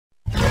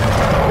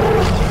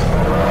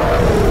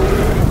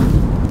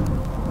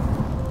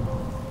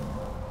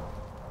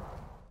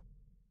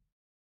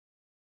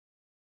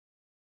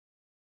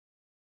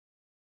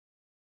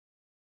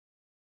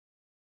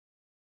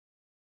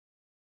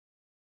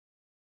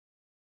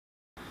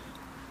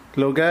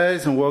Hello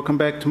guys, and welcome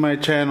back to my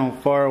channel,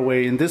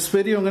 PHARRAWAY. In this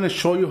video I'm going to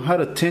show you how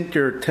to tint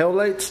your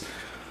taillights.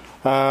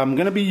 I'm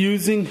going to be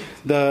using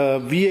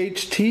the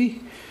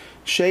VHT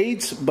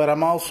shades, but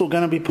I'm also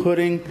going to be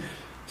putting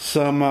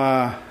some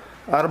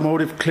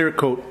automotive clear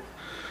coat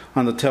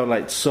on the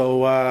taillights.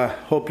 So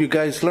hope you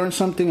guys learned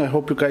something. I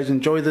hope you guys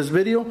enjoy this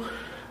video,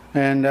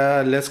 and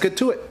let's get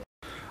to it.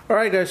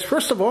 Alright guys,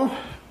 first of all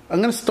I'm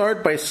going to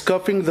start by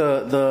scuffing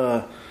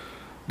the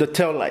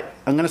tail light.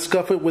 I'm gonna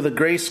scuff it with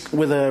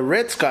a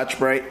red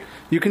Scotch-Brite.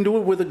 You can do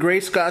it with a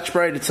gray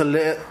Scotch-Brite. It's a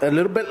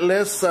little bit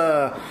less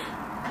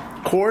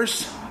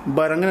coarse,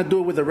 but I'm gonna do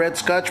it with a red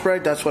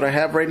Scotch-Brite. That's what I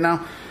have right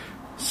now.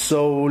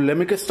 So let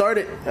me get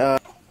started.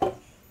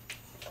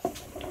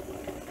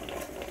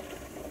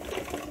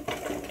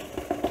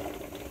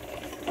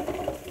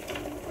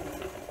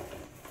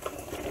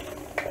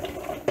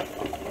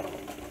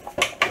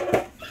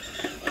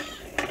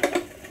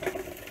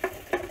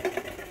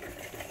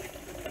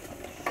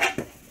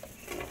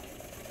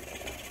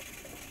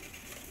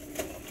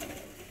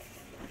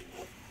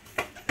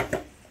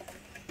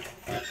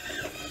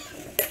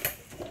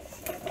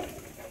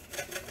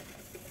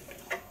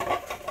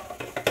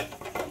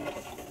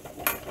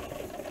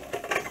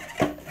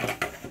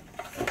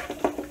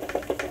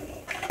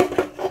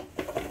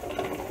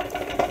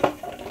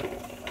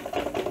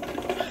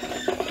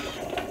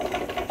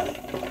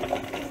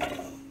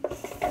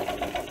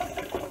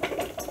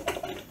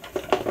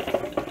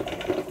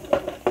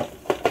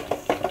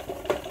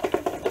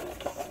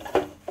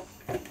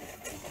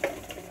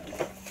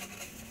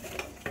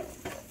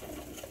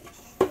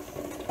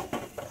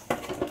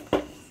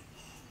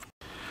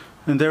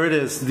 And there it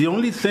is. The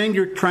only thing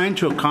you're trying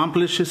to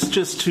accomplish is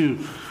just to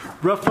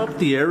rough up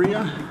the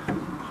area.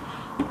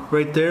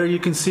 Right there, you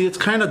can see it's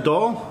kind of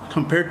dull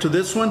compared to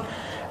this one.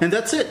 And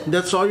that's it.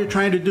 That's all you're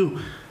trying to do.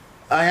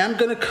 I am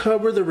going to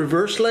cover the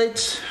reverse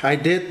lights. I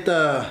did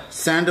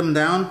sand them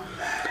down.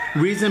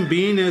 Reason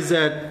being is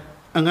that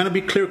I'm going to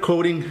be clear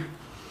coating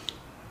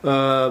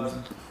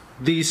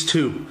these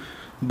two.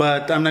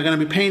 But I'm not going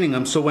to be painting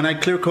them. So when I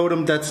clear coat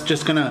them, that's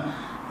just going to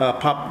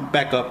pop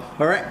back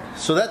up. Alright,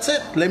 so that's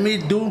it. Let me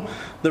do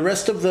the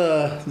rest of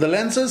the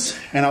lenses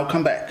and I'll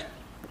come back.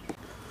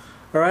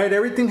 Alright,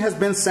 everything has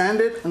been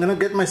sanded. I'm gonna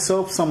get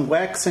myself some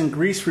wax and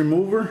grease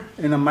remover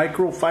in a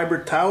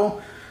microfiber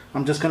towel.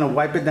 I'm just gonna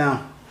wipe it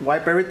down.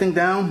 Wipe everything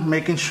down,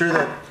 making sure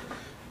that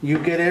you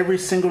get every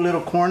single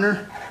little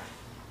corner.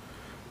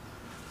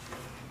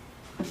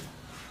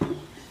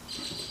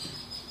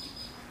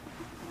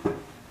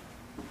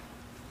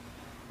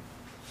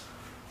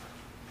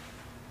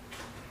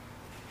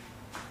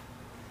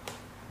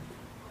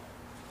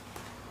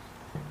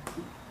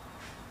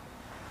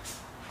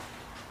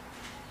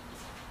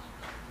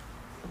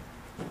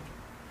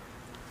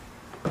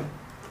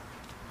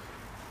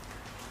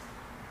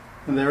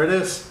 And there it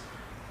is.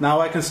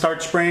 Now I can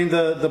start spraying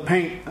the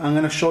paint. I'm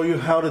going to show you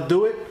how to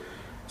do it,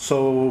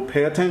 so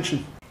pay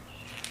attention.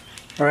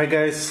 Alright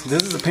guys,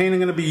 this is the paint I'm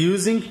going to be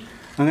using.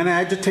 I'm going to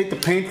agitate the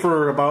paint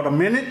for about a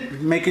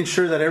minute, making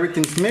sure that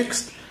everything's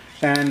mixed,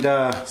 and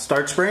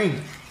start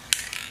spraying.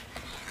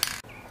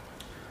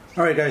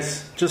 Alright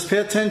guys, just pay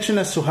attention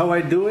as to how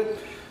I do it.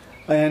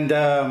 And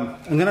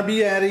I'm going to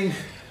be adding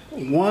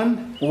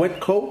one wet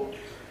coat,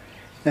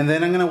 and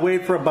then I'm going to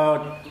wait for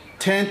about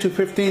 10 to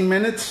 15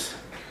 minutes.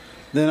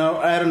 Then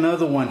I'll add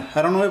another one.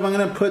 I don't know if I'm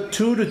going to put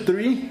 2 to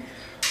 3.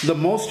 The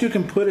most you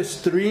can put is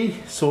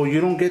 3, so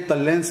you don't get the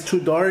lens too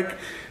dark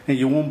and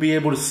you won't be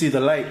able to see the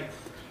light.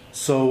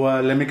 So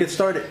let me get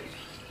started.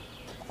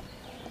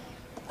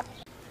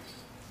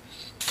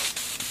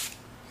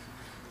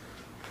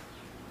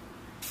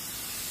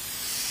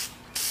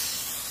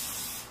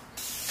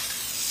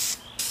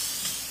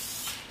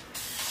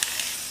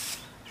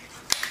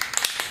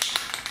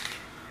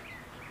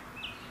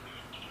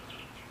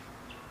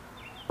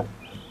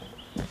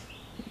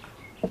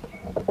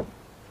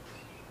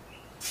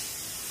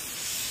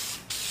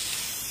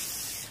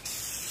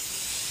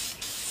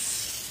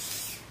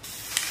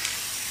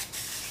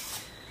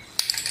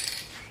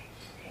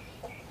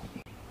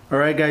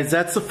 Alright guys,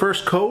 that's the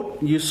first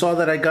coat. You saw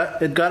that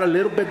it got a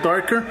little bit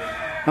darker.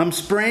 I'm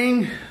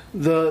spraying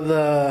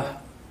the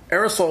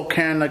aerosol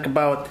can like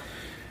about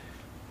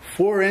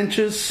 4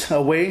 inches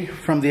away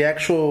from the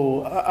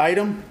actual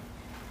item.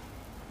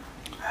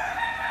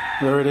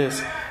 There it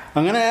is.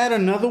 I'm gonna add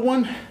another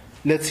one.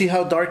 Let's see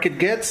how dark it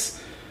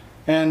gets,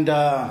 and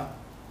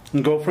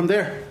go from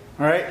there.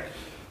 Alright,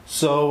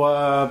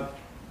 so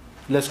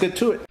let's get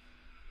to it.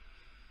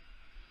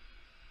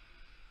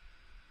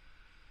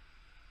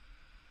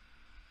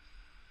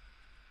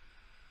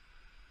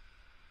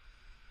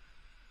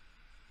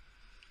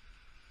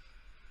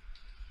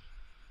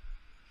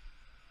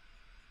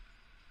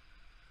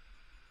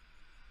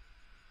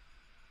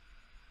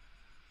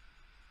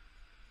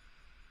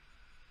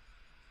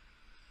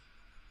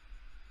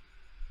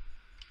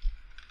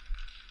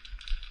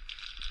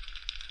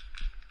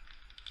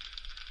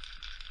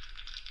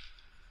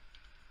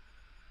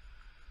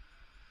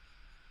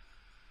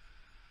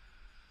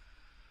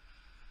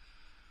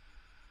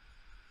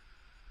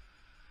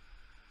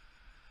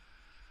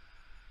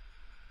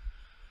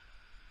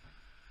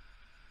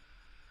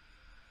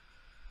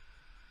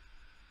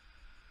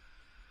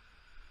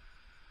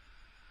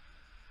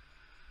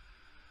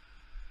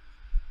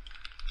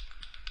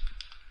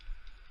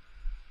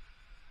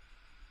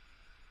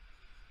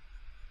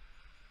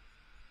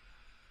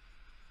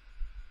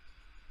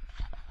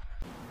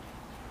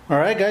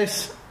 Alright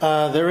guys,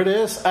 there it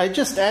is. I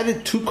just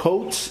added 2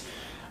 coats.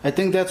 I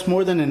think that's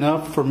more than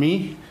enough for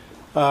me.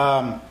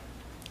 I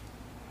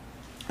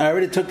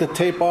already took the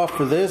tape off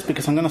for this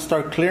because I'm going to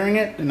start clearing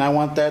it, and I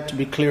want that to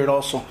be cleared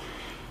also.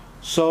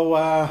 So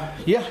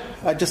yeah,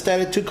 I just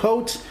added 2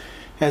 coats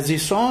as you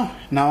saw.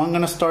 Now I'm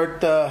going to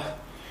start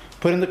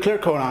putting the clear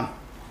coat on.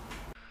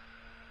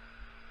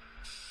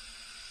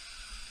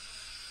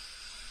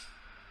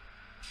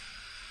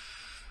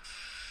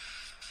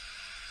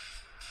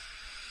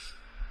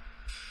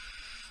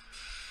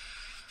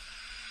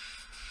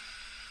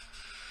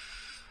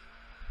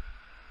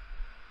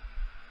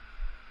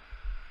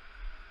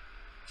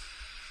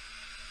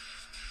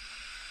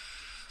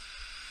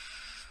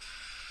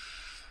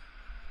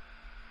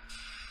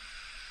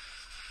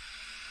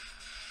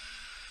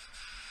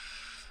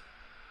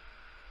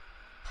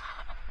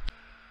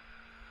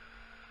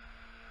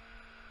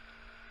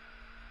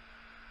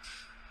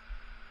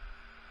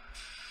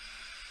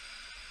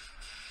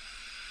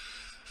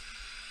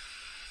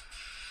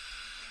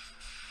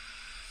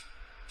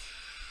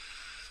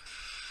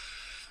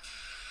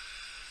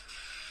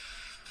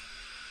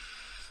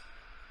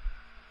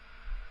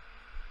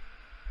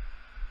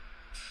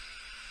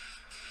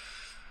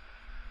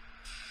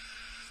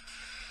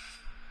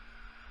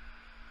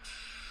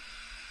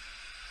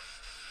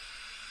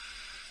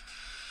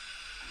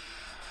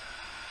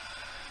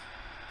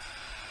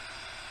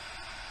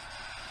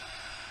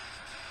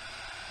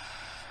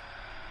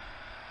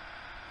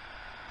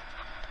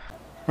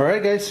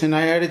 Alright guys, and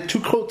I added 2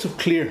 coats of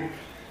clear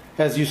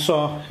as you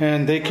saw,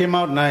 and they came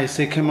out nice.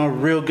 They came out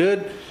real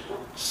good.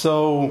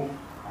 So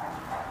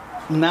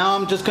now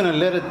I'm just gonna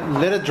let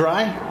it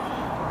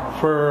dry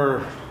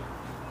for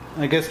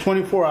I guess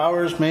 24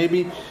 hours,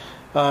 maybe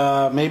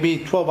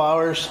 12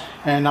 hours,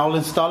 and I'll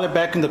install it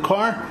back in the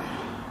car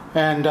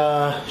and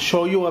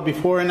show you a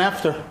before and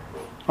after.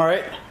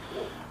 Alright,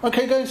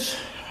 okay guys,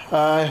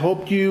 I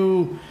hope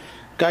you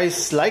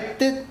guys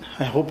liked it.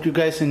 I hope you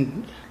guys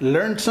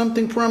learned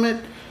something from it,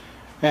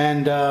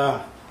 and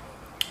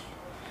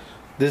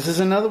this is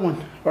another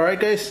one. Alright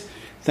guys,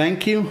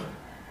 thank you.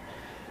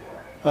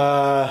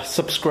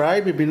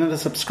 Subscribe if you're not a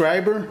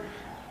subscriber.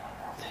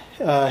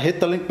 Hit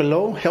the link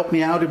below. Help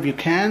me out if you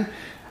can.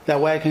 That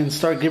way I can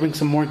start giving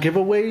some more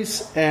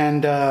giveaways.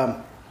 And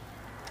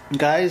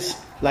guys,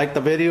 like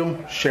the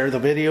video, share the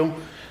video,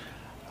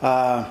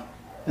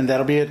 and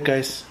that'll be it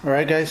guys.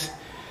 Alright guys,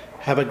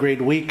 have a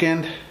great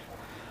weekend,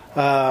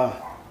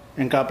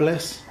 and God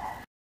bless.